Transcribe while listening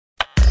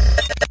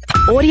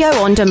Audio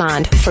on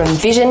demand from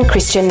Vision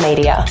Christian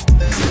Media.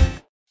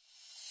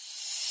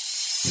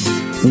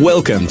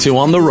 Welcome to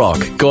On the Rock,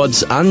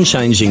 God's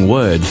unchanging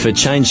word for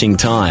changing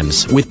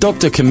times, with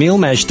Dr. Camille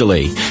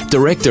Majdali,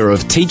 Director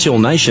of Teach All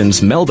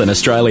Nations, Melbourne,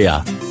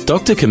 Australia.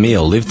 Dr.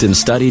 Camille lived and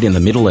studied in the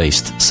Middle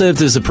East,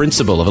 served as a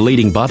principal of a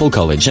leading Bible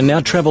college, and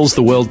now travels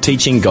the world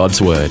teaching God's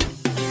word.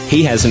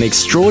 He has an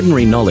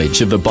extraordinary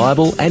knowledge of the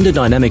Bible and a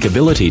dynamic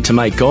ability to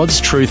make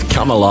God's truth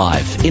come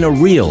alive in a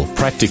real,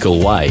 practical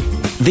way.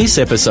 This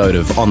episode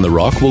of On the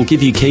Rock will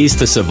give you keys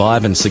to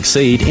survive and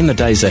succeed in the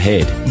days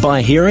ahead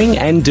by hearing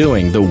and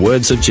doing the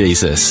words of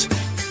Jesus.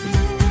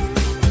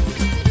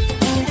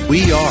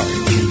 We are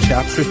in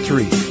chapter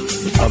 3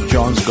 of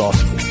John's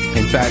Gospel.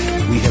 In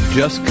fact, we have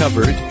just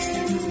covered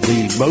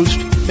the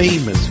most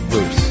famous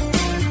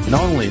verse,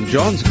 not only in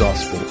John's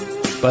Gospel,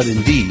 but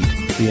indeed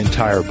the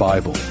entire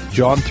Bible.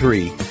 John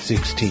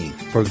 3:16.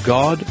 For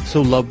God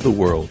so loved the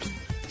world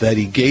that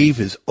he gave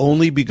his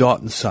only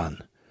begotten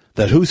Son,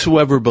 that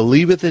whosoever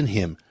believeth in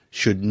him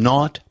should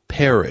not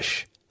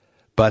perish,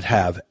 but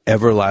have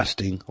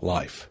everlasting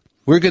life.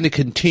 We're going to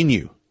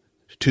continue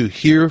to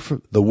hear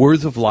the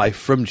words of life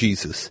from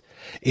Jesus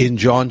in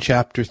John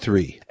chapter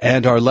 3.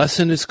 And our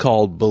lesson is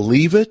called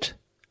Believe It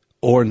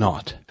or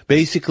Not.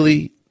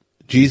 Basically,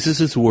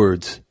 Jesus'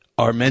 words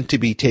are meant to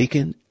be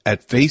taken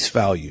at face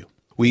value.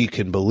 We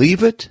can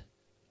believe it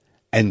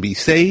and be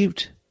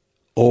saved,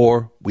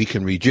 or we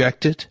can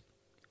reject it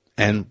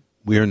and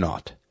we're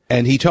not.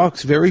 And he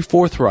talks very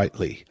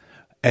forthrightly,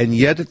 and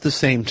yet at the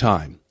same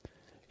time,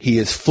 he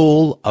is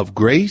full of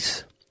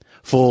grace,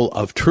 full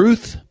of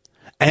truth,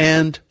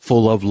 and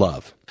full of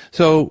love.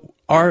 So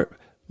our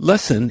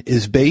lesson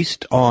is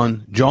based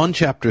on John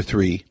chapter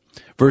 3,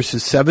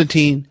 verses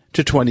 17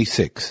 to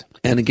 26.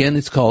 And again,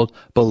 it's called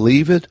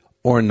Believe It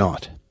or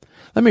Not.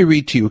 Let me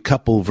read to you a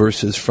couple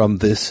verses from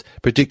this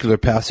particular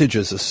passage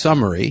as a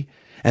summary,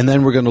 and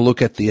then we're going to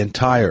look at the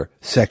entire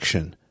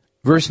section.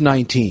 Verse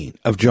 19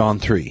 of John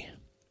 3.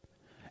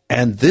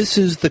 And this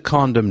is the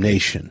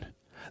condemnation,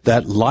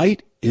 that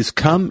light is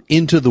come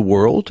into the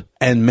world,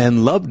 and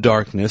men love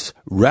darkness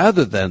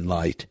rather than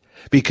light,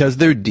 because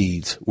their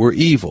deeds were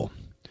evil.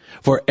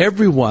 For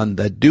everyone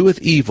that doeth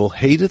evil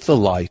hateth the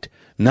light,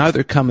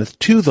 neither cometh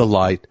to the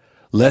light,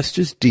 lest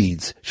his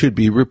deeds should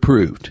be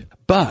reproved.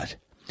 But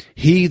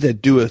he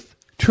that doeth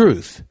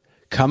truth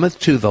cometh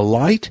to the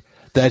light,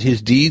 that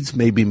his deeds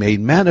may be made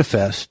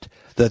manifest,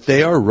 that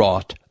they are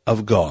wrought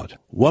of God.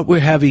 What we're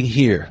having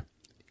here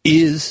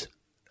is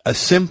a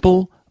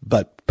simple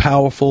but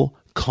powerful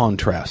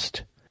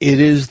contrast. It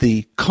is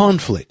the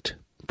conflict,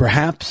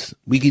 perhaps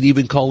we could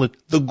even call it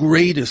the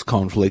greatest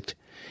conflict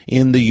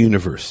in the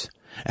universe,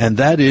 and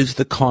that is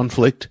the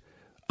conflict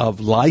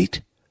of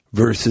light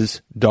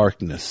versus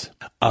darkness,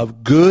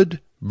 of good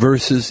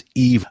versus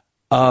evil,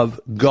 of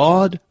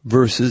God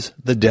versus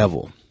the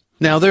devil.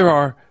 Now, there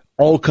are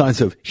all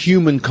kinds of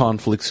human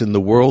conflicts in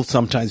the world,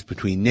 sometimes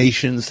between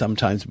nations,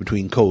 sometimes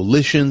between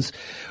coalitions.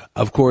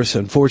 Of course,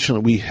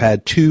 unfortunately, we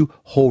had two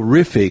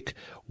horrific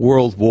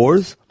world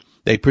wars.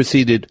 They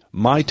preceded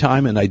my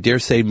time, and I dare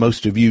say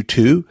most of you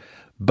too,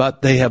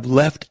 but they have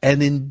left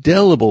an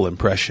indelible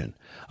impression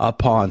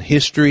upon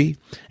history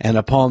and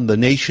upon the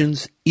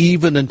nations,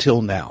 even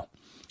until now.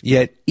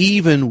 Yet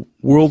even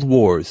world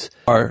wars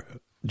are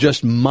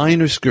just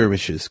minor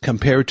skirmishes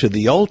compared to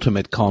the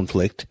ultimate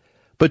conflict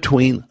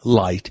between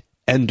light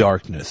and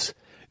darkness,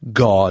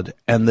 God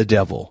and the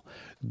devil,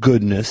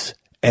 goodness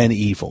and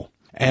evil.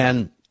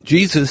 And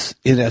Jesus,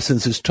 in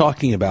essence, is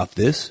talking about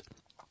this.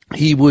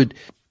 He would,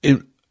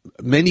 in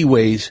many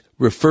ways,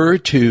 refer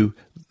to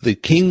the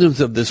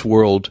kingdoms of this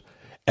world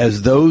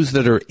as those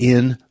that are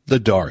in the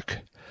dark.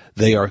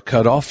 They are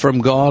cut off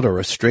from God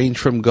or estranged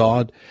from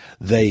God.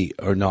 They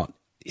are not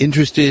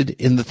interested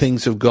in the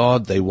things of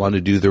God. They want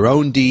to do their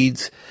own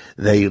deeds.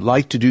 They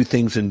like to do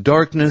things in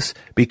darkness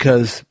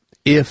because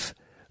if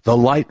the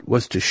light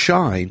was to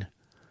shine,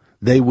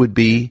 they would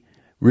be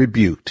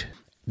rebuked.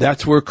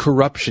 That's where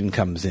corruption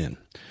comes in.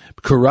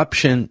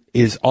 Corruption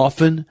is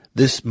often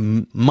this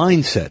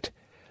mindset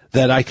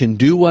that I can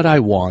do what I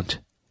want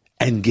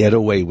and get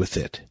away with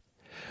it.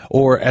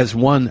 Or as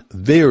one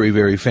very,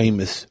 very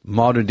famous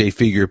modern-day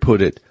figure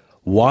put it,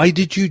 why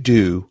did you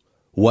do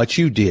what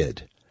you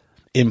did?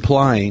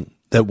 Implying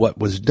that what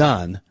was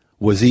done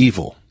was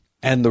evil.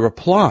 And the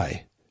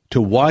reply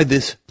to why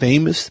this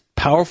famous,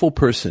 powerful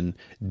person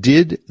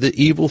did the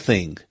evil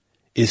thing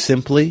is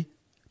simply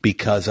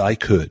because I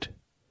could.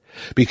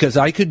 Because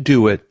I could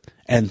do it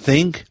and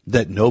think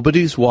that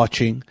nobody's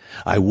watching,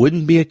 I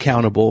wouldn't be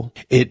accountable,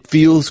 it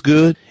feels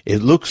good,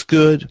 it looks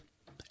good,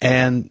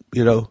 and,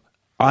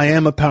 I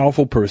am a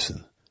powerful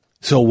person,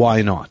 so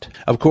why not?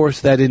 Of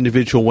course, that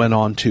individual went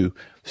on to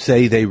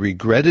say they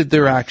regretted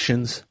their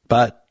actions,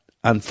 but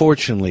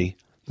unfortunately,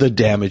 the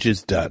damage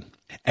is done.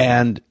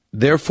 And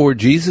therefore,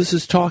 Jesus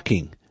is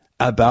talking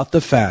about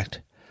the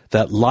fact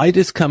that light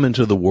has come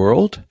into the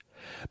world,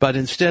 but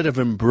instead of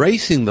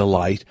embracing the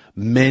light,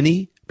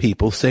 many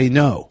people say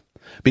no.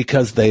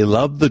 Because they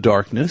love the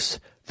darkness,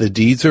 the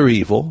deeds are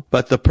evil,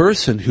 but the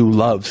person who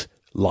loves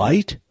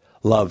light,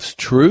 loves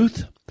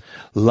truth,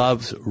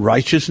 loves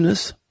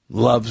righteousness,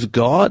 loves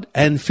God,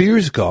 and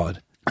fears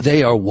God.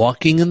 They are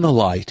walking in the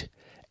light,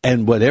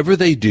 and whatever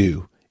they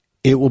do,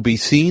 it will be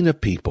seen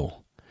of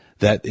people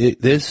that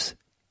this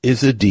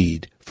is a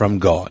deed from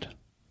God.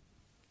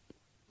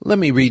 Let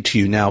me read to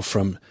you now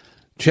from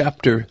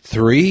chapter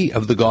 3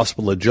 of the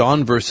Gospel of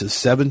John, verses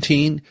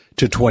 17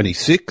 to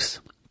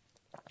 26.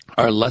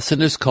 Our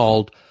lesson is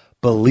called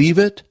Believe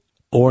It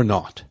or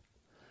Not.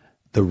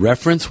 The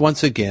reference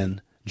once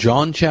again,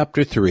 John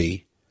chapter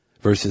 3,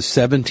 verses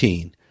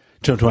 17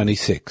 to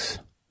 26.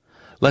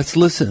 Let's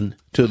listen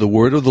to the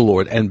word of the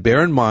Lord, and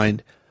bear in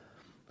mind,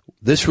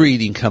 this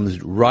reading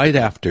comes right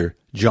after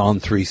John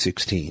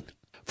 3:16.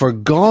 For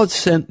God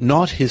sent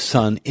not his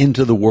Son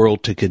into the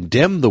world to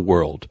condemn the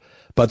world,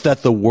 but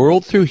that the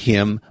world through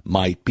him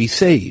might be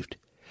saved.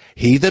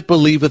 He that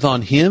believeth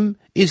on him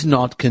is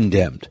not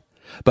condemned,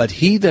 but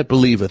he that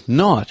believeth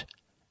not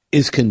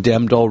is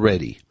condemned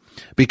already,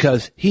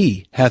 because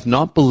he hath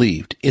not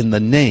believed in the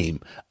name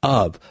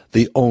of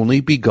the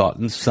only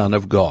begotten Son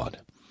of God.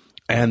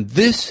 And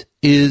this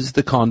is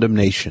the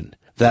condemnation,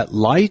 that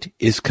light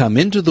is come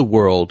into the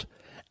world,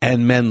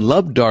 and men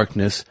love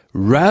darkness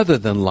rather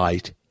than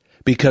light,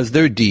 because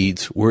their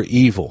deeds were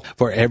evil.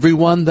 For every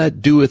one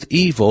that doeth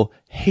evil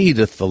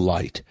hateth the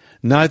light,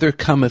 neither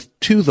cometh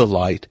to the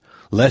light,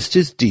 lest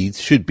his deeds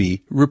should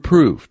be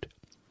reproved.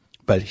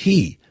 But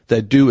he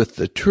that doeth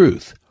the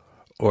truth,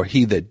 or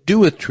he that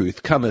doeth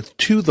truth, cometh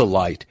to the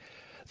light,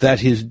 that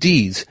his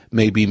deeds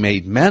may be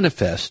made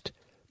manifest,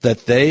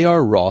 that they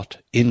are wrought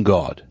in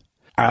God.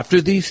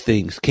 After these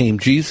things came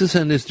Jesus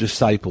and his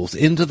disciples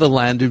into the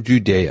land of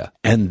Judea,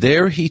 and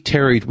there he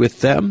tarried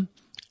with them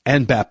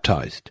and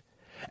baptized.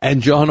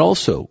 And John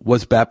also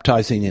was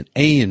baptizing in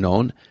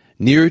Aenon,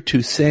 near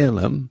to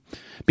Salem,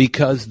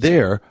 because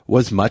there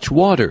was much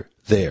water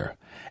there.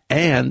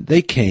 And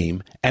they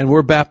came and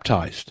were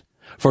baptized.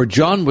 For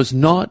John was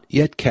not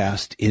yet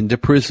cast into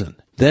prison.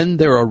 Then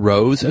there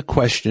arose a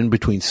question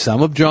between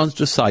some of John's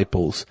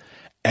disciples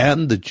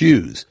and the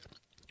Jews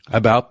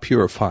about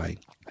purifying.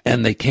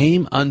 And they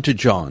came unto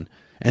John,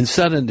 and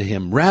said unto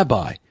him,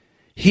 Rabbi,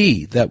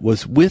 he that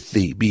was with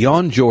thee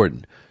beyond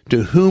Jordan,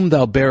 to whom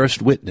thou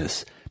bearest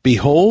witness,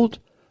 behold,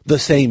 the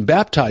same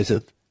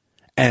baptizeth,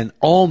 and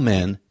all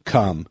men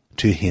come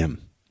to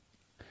him.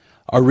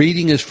 Our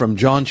reading is from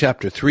John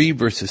chapter 3,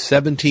 verses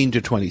 17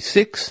 to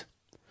 26,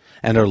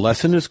 and our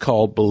lesson is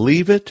called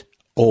Believe It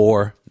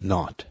or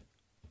Not.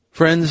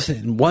 Friends,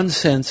 in one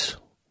sense,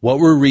 what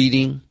we're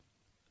reading,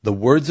 the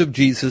words of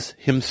Jesus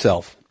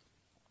himself,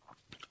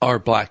 are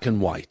black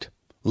and white,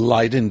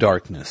 light and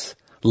darkness,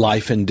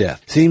 life and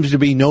death. Seems to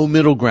be no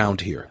middle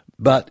ground here.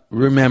 But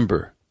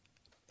remember,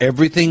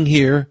 everything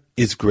here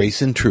is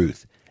grace and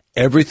truth.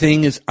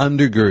 Everything is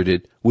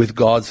undergirded with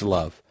God's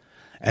love.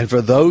 And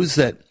for those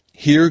that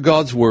hear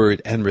God's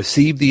word and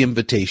receive the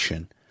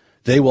invitation,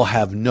 they will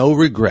have no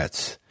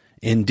regrets.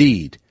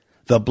 Indeed,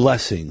 the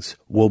blessings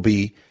will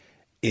be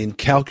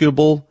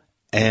incalculable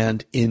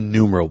and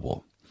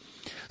innumerable.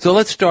 So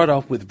let's start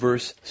off with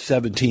verse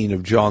 17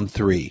 of John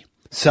 3.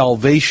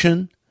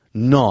 Salvation,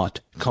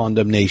 not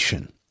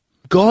condemnation.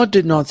 God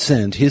did not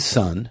send his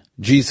Son,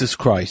 Jesus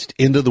Christ,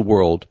 into the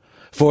world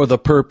for the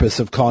purpose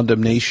of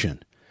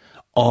condemnation.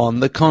 On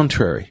the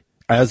contrary,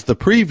 as the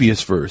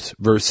previous verse,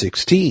 verse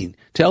 16,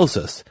 tells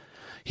us,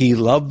 he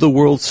loved the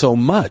world so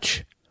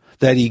much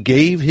that he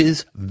gave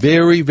his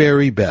very,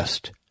 very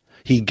best.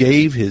 He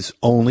gave his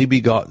only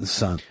begotten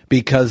Son,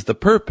 because the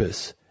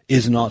purpose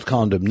is not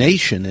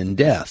condemnation and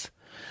death.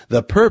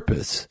 The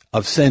purpose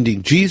of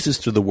sending Jesus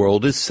to the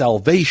world is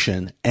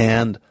salvation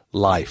and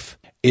life.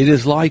 It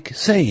is like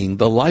saying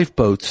the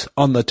lifeboats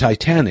on the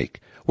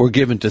Titanic were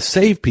given to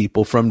save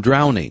people from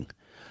drowning,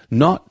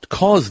 not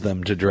cause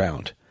them to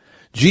drown.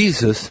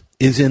 Jesus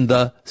is in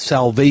the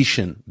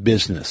salvation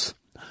business,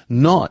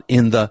 not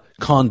in the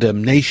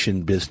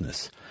condemnation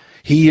business.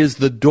 He is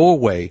the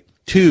doorway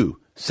to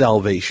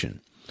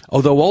salvation.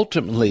 Although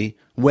ultimately,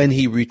 when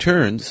he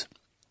returns,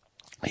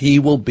 he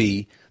will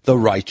be the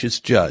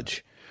righteous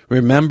judge.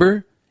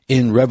 Remember,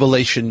 in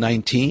Revelation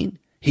 19,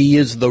 he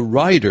is the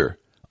rider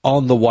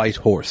on the white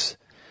horse,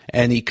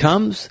 and he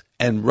comes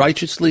and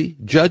righteously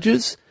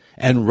judges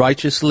and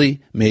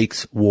righteously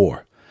makes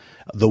war.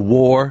 The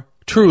war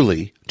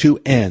truly to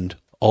end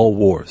all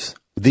wars.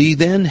 We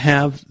then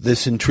have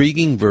this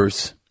intriguing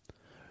verse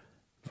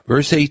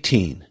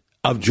 18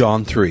 of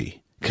John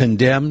 3,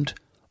 condemned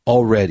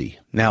already.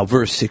 Now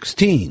verse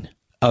 16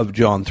 of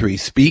John 3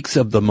 speaks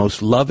of the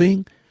most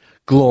loving,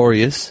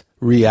 glorious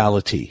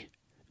reality.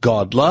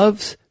 God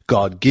loves,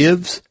 God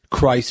gives,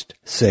 Christ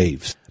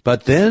saves.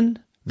 But then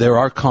there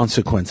are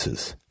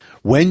consequences.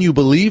 When you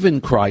believe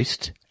in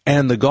Christ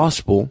and the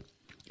gospel,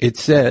 it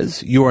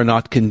says you are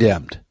not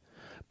condemned.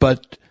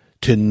 But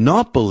to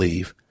not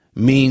believe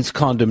means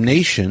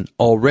condemnation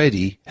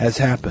already has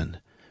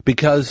happened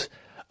because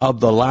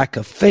of the lack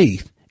of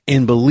faith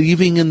in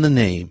believing in the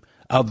name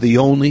of the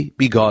only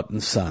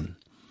begotten Son.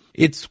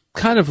 It's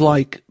kind of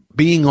like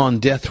being on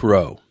death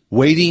row,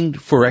 waiting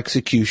for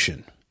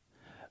execution.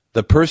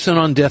 The person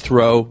on death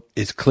row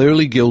is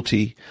clearly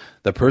guilty.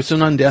 The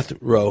person on death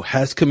row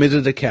has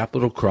committed a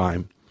capital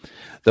crime.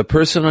 The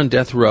person on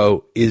death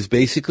row is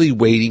basically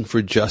waiting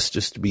for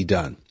justice to be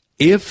done.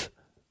 If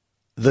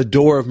the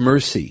door of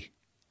mercy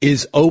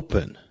is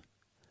open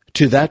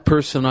to that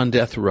person on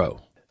death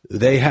row,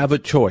 they have a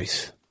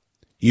choice.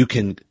 You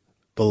can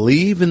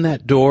believe in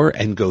that door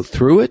and go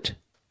through it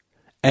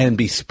and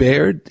be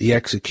spared the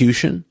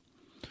execution,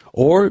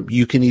 or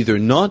you can either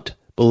not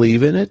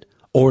believe in it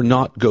or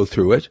not go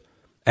through it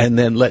and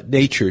then let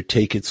nature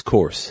take its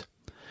course.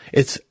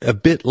 It's a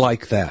bit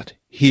like that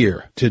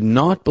here. To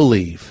not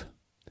believe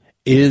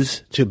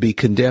is to be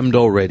condemned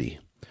already.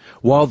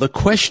 While the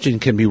question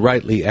can be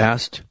rightly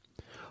asked,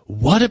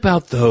 what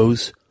about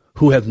those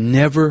who have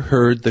never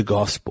heard the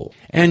gospel?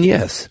 And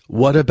yes,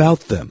 what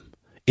about them?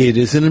 It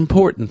is an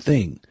important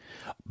thing.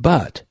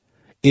 But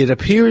it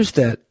appears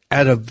that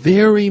at a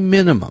very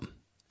minimum,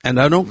 and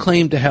I don't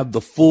claim to have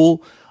the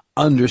full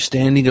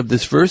understanding of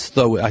this verse,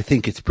 though I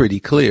think it's pretty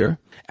clear,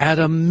 at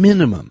a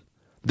minimum,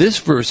 this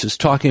verse is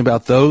talking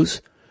about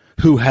those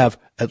who have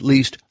at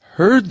least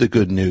heard the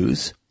good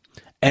news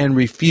and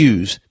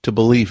refuse to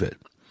believe it.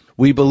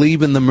 We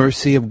believe in the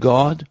mercy of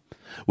God.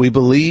 We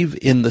believe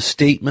in the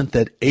statement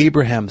that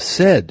Abraham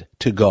said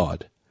to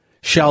God,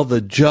 "Shall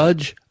the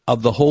judge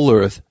of the whole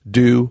earth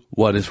do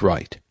what is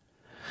right?"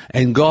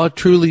 And God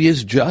truly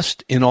is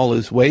just in all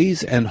his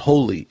ways and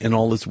holy in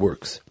all his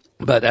works.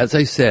 But as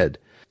I said,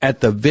 at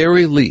the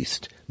very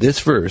least, this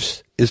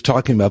verse is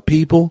talking about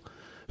people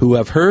who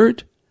have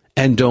heard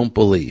and don't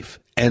believe.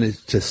 And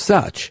it's to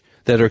such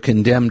that are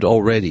condemned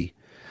already.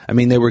 I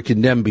mean, they were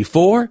condemned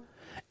before,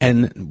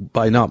 and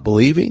by not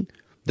believing,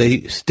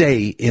 they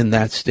stay in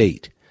that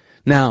state.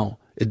 Now,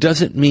 it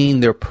doesn't mean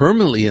they're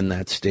permanently in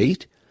that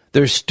state.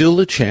 There's still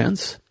a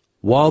chance,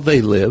 while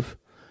they live,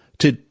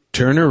 to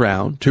turn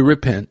around, to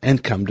repent,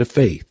 and come to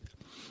faith.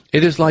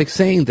 It is like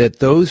saying that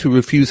those who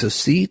refuse a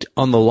seat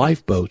on the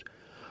lifeboat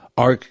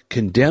are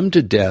condemned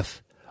to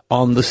death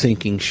on the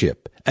sinking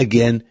ship.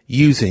 Again,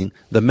 using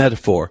the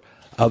metaphor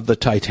of the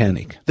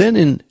Titanic. Then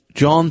in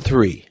John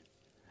 3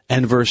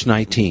 and verse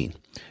 19,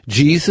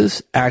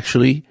 Jesus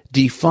actually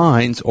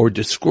defines or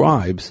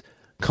describes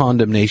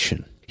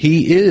condemnation.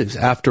 He is,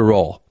 after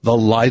all, the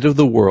light of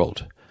the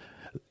world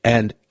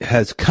and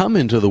has come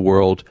into the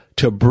world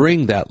to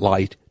bring that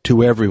light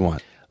to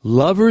everyone.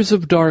 Lovers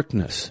of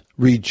darkness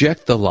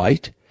reject the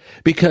light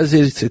because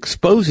it's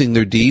exposing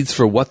their deeds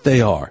for what they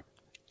are,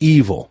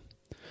 evil.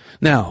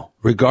 Now,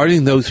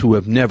 regarding those who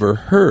have never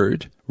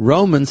heard,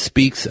 Romans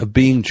speaks of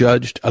being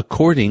judged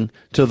according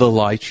to the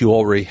light you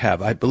already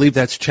have. I believe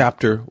that's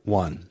chapter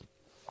 1.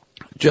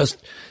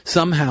 Just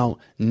somehow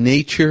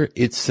nature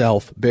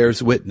itself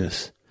bears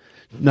witness,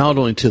 not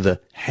only to the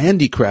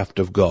handicraft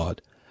of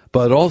God,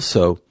 but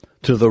also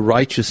to the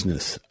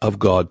righteousness of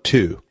God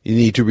too. You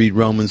need to read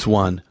Romans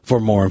 1 for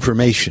more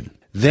information.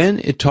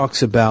 Then it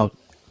talks about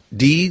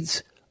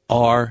deeds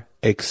are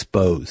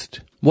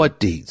exposed. What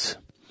deeds?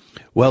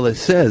 Well, it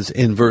says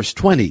in verse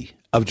 20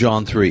 of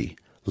John 3,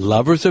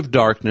 lovers of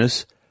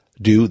darkness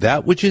do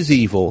that which is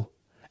evil,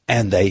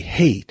 and they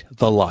hate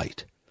the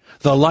light.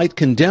 The light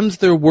condemns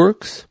their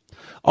works.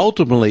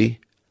 Ultimately,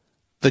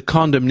 the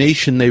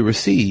condemnation they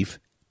receive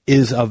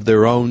is of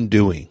their own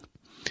doing.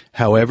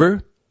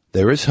 However,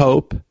 there is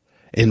hope.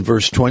 In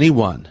verse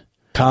 21,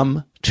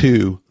 come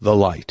to the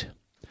light.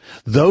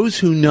 Those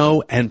who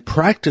know and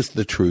practice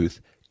the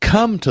truth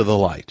come to the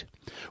light.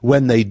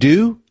 When they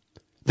do,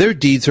 their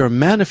deeds are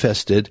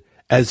manifested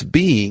as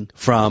being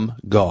from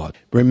God.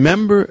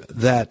 Remember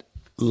that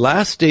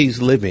last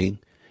days living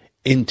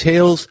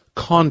entails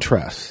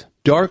contrasts.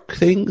 Dark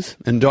things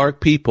and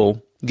dark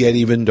people get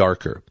even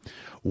darker.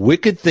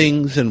 Wicked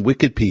things and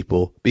wicked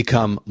people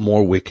become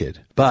more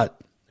wicked.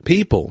 But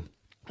people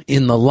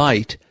in the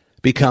light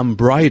become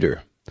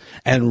brighter,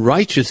 and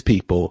righteous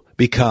people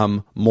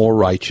become more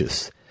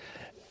righteous.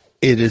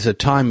 It is a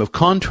time of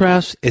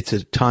contrast. It's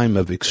a time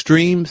of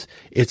extremes.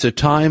 It's a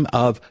time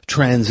of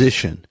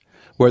transition,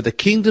 where the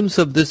kingdoms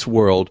of this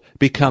world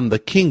become the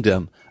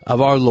kingdom of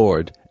our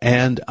Lord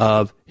and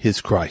of his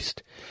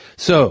Christ.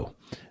 So,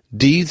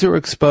 deeds are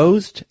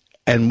exposed,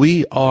 and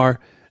we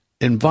are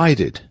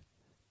invited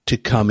to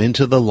come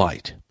into the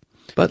light.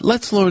 But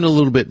let's learn a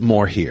little bit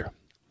more here.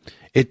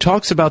 It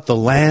talks about the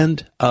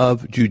land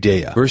of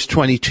Judea. Verse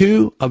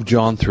 22 of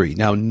John 3.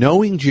 Now,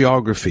 knowing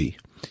geography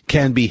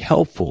can be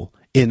helpful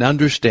in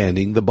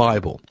understanding the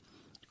Bible.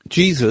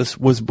 Jesus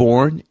was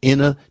born in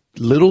a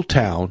little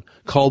town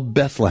called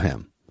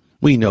Bethlehem.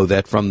 We know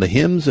that from the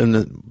hymns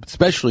and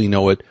especially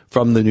know it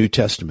from the New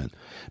Testament.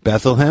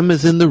 Bethlehem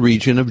is in the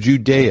region of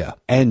Judea,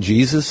 and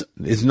Jesus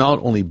is not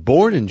only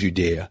born in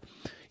Judea,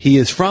 he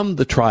is from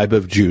the tribe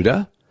of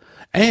Judah,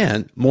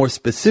 and more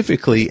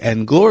specifically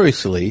and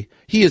gloriously,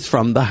 he is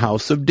from the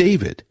house of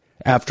David.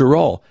 After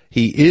all,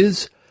 he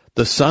is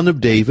the son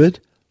of David,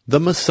 the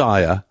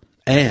Messiah,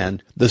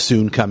 and the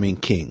soon-coming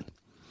king.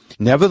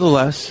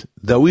 Nevertheless,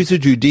 though he's a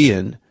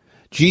Judean,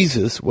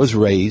 Jesus was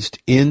raised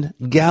in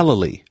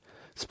Galilee,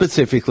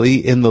 specifically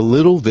in the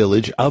little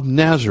village of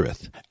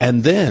Nazareth.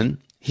 And then,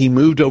 he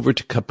moved over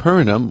to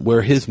Capernaum,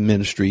 where his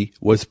ministry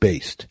was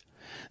based.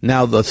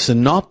 Now, the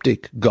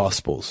synoptic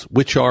Gospels,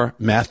 which are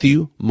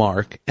Matthew,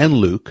 Mark, and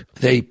Luke,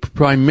 they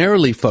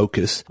primarily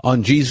focus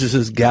on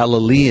Jesus'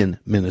 Galilean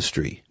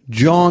ministry.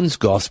 John's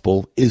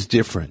Gospel is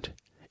different.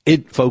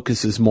 It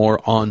focuses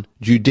more on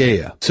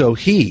Judea. So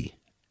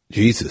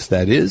Jesus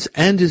that is,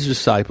 and his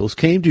disciples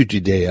came to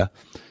Judea,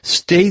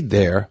 stayed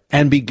there,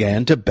 and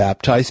began to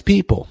baptize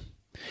people.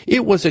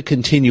 It was a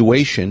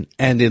continuation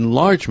and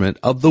enlargement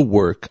of the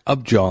work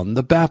of John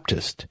the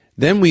Baptist.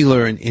 Then we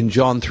learn in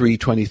John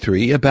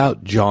 3:23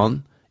 about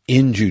John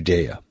in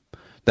Judea.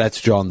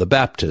 That's John the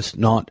Baptist,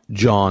 not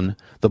John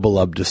the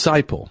beloved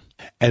disciple.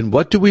 And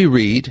what do we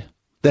read?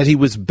 That he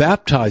was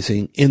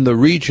baptizing in the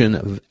region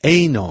of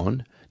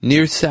Aenon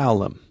near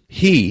Salem.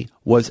 He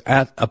was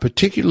at a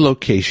particular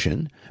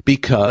location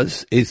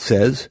because, it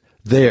says,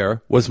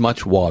 there was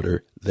much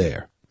water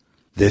there.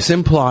 This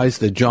implies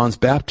that John's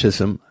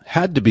baptism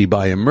had to be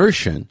by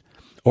immersion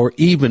or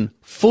even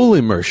full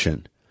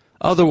immersion.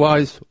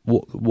 Otherwise,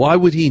 why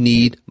would he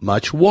need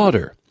much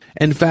water?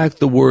 In fact,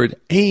 the word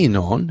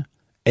Aenon,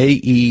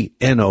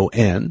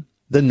 A-E-N-O-N,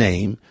 the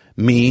name,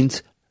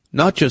 means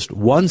not just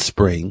one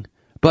spring,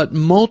 but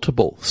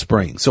multiple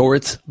springs, or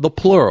it's the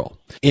plural,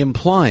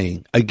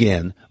 implying,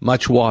 again,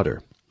 much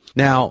water.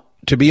 Now,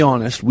 to be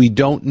honest, we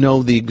don't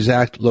know the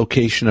exact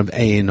location of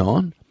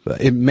Aenon.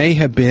 It may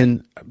have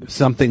been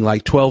something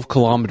like 12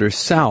 kilometers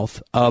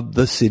south of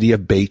the city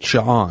of Beit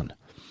Sha'an,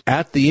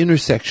 at the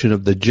intersection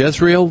of the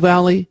Jezreel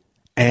Valley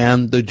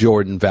and the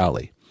Jordan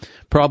Valley,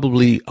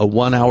 probably a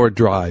 1-hour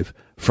drive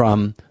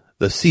from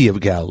the Sea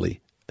of Galilee,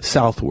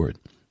 southward.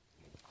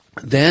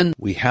 Then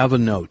we have a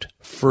note,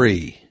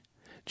 free.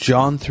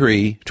 John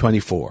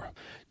 3:24.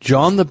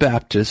 John the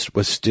Baptist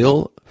was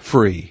still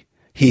free.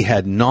 He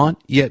had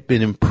not yet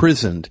been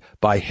imprisoned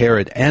by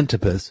Herod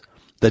Antipas,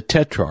 the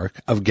Tetrarch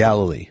of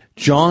Galilee.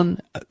 John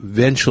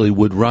eventually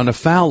would run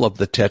afoul of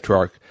the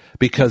Tetrarch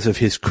because of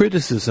his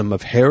criticism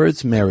of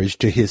Herod's marriage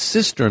to his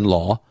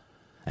sister-in-law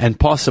and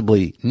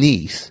possibly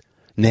niece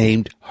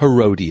named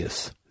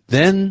Herodias.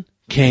 Then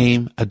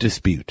came a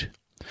dispute.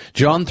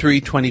 John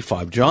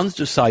 3:25. John's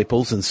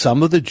disciples and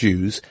some of the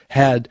Jews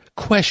had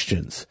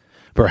questions,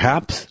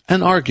 perhaps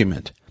an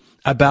argument,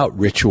 about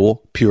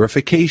ritual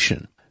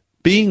purification.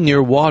 Being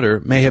near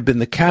water may have been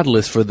the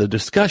catalyst for the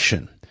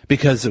discussion,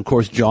 because, of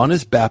course, John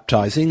is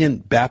baptizing,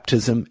 and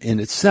baptism in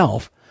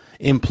itself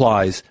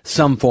implies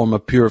some form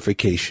of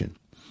purification.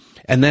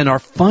 And then our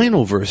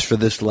final verse for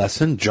this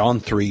lesson, John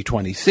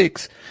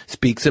 3:26,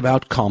 speaks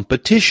about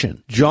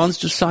competition. John's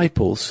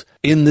disciples,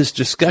 in this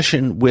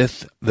discussion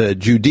with the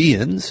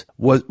Judeans,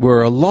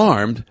 were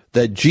alarmed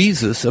that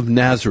Jesus of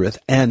Nazareth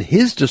and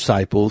his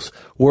disciples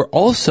were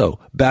also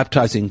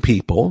baptizing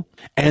people,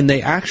 and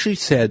they actually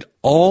said,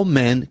 all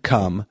men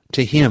come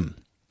to him.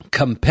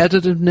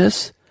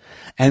 Competitiveness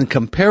and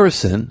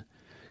comparison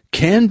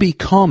can be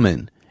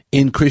common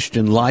in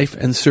Christian life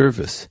and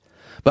service.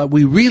 But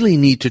we really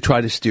need to try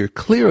to steer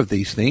clear of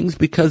these things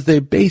because they're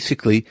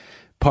basically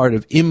part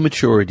of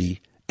immaturity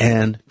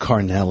and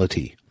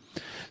carnality.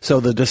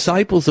 So the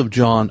disciples of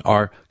John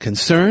are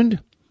concerned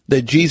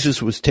that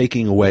Jesus was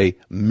taking away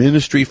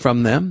ministry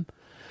from them.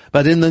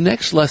 But in the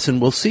next lesson,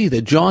 we'll see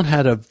that John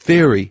had a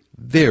very,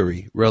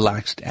 very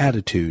relaxed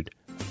attitude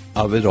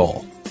of it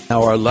all.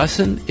 Now, our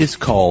lesson is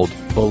called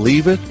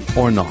Believe It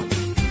or Not.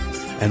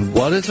 And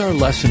what is our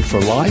lesson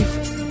for life?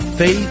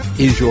 Faith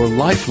is your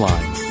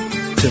lifeline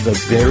to the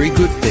very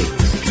good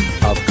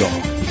things of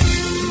God.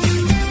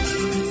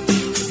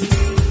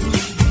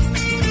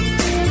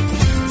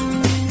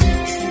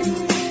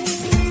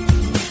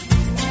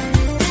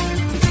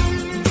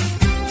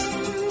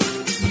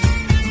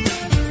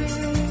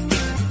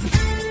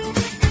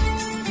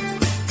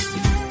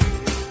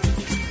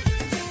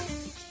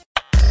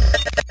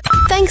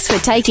 Thanks for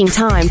taking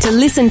time to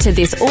listen to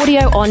this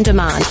audio on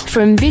demand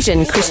from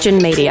Vision Christian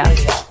Media.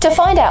 To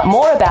find out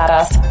more about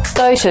us,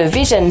 go to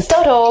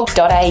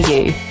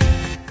vision.org.au.